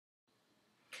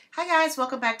Hi guys,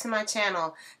 welcome back to my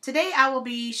channel. Today I will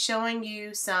be showing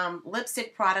you some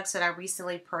lipstick products that I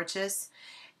recently purchased,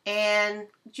 and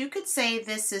you could say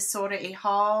this is sort of a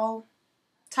haul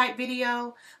type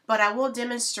video, but I will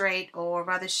demonstrate, or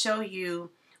rather show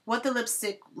you, what the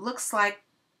lipstick looks like,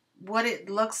 what it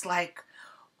looks like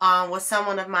with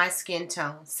someone of my skin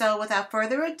tone. So without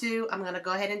further ado, I'm going to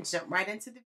go ahead and jump right into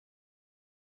the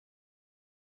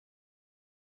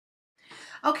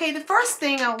Okay, the first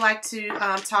thing I would like to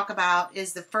talk about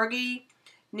is the Fergie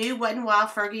new Wet n Wild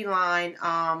Fergie line,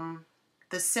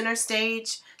 the Center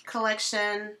Stage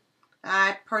collection.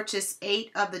 I purchased 8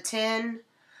 of the 10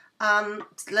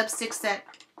 lipsticks that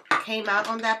came out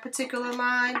on that particular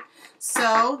line.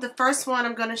 So the first one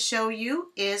I'm going to show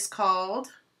you is called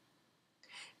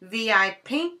VI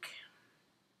Pink,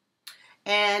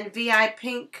 and VI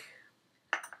Pink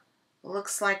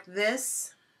looks like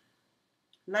this.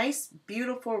 Nice,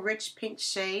 beautiful, rich pink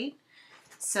shade.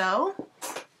 So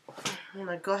I'm going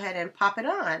to go ahead and pop it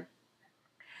on.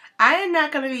 I am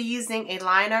not going to be using a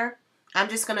liner. I'm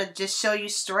just going to show you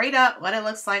straight up what it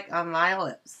looks like on my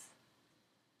lips.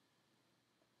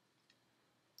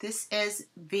 This is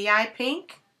VI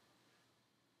Pink,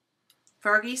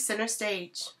 Fergie Center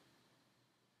Stage.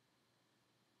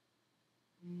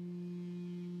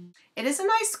 It is a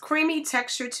nice creamy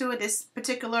texture to it. This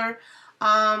particular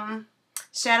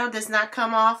shadow does not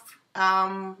come off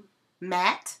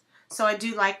matte, so I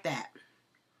do like that.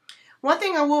 One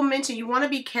thing I will mention, you want to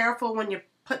be careful when you're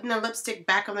putting the lipstick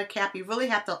back on the cap. You really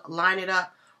have to line it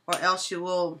up, or else you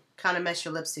will kind of mess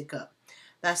your lipstick up.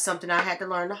 That's something I had to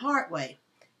learn the hard way.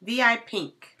 VI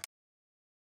Pink.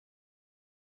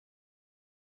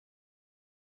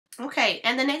 Okay,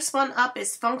 and the next one up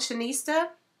is Functionista.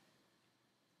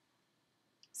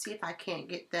 See if I can't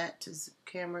get that to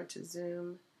camera to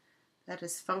zoom. That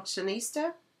is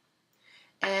Functionista.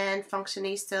 And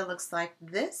Functionista looks like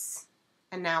this.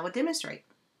 And now we'll demonstrate.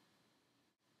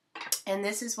 And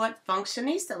this is what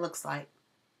Functionista looks like.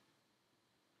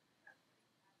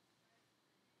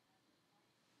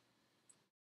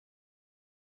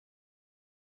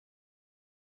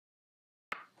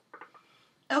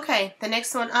 Okay, the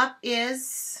next one up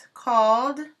is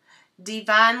called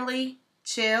Divinely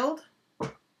Chilled.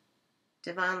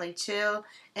 Divinely Chill.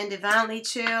 And Divinely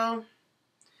Chill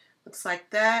looks like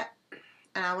that.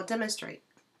 And I will demonstrate.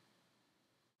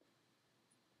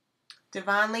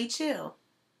 Divinely Chill.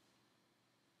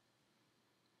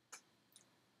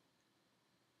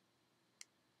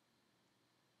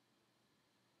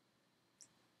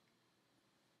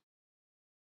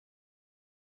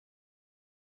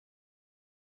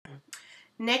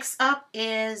 Next up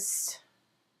is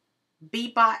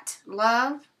Bebot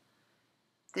Love.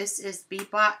 This is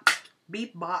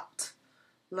Bebot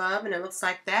Love, and it looks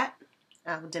like that.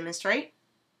 I will demonstrate.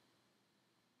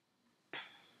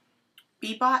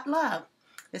 Bebot Love.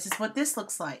 This is what this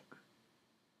looks like.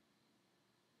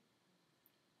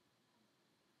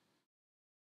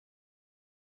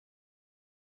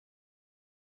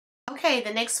 Okay,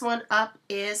 the next one up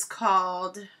is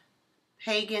called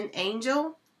Pagan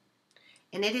Angel,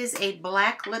 and it is a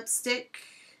black lipstick,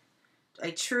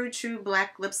 a true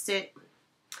black lipstick.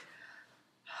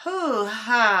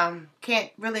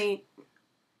 Can't really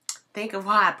think of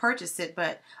why I purchased it,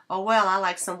 but oh well, I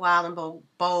like some wild and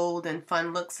bold and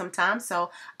fun looks sometimes,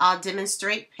 so I'll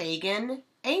demonstrate Pagan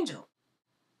Angel.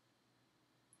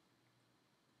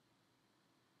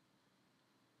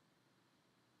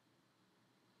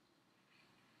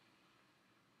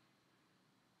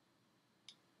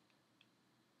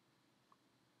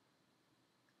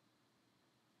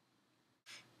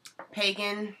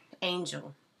 Pagan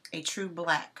Angel, a true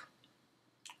black.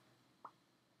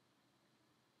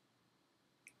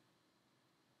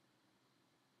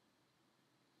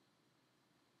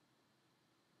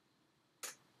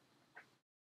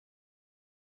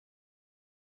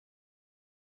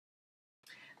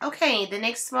 Okay, the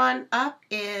next one up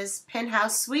is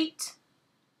Penthouse Sweet.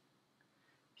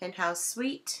 Penthouse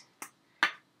Sweet.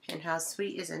 Penthouse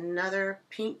Sweet is another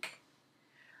pink.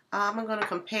 I'm going to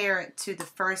compare it to the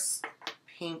first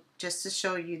pink just to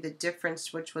show you the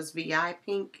difference, which was VI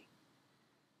Pink.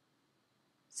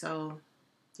 So,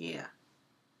 yeah.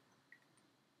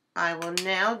 I will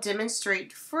now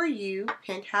demonstrate for you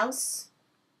Penthouse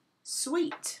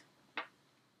Sweet.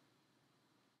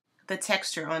 The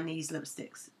texture on these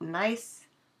lipsticks. Nice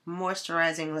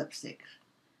moisturizing lipstick.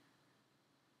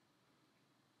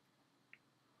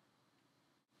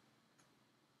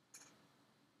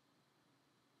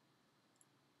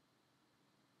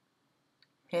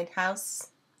 Penthouse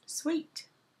Sweet.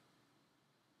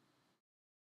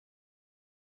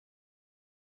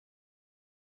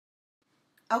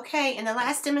 Okay, in the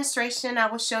last demonstration I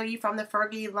will show you from the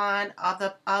Fergie line of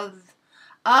the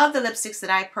lipsticks that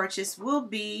I purchased will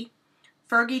be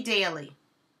Fergie Daily.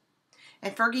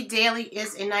 And Fergie Daily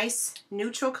is a nice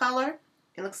neutral color.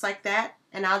 It looks like that,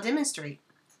 and I'll demonstrate.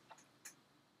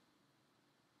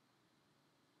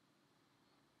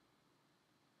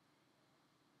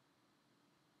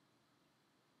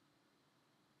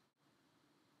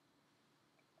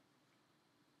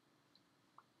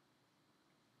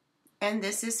 And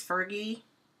this is Fergie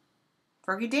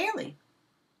Daily.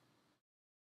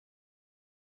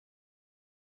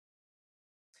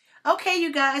 Okay,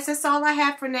 you guys, that's all I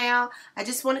have for now. I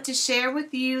just wanted to share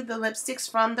with you the lipsticks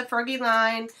from the Fergie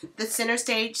line, the Center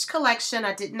Stage collection.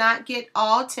 I did not get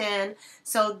all 10,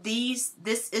 so this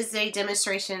is a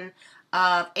demonstration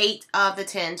of 8 of the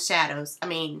 10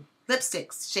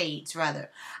 lipsticks shades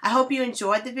rather. I hope you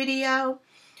enjoyed the video.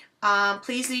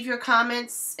 Please leave your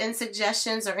comments and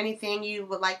suggestions or anything you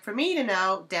would like for me to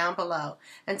know down below.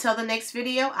 Until the next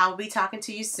video, I will be talking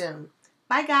to you soon.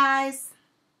 Bye, guys.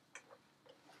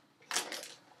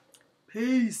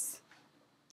 Peace.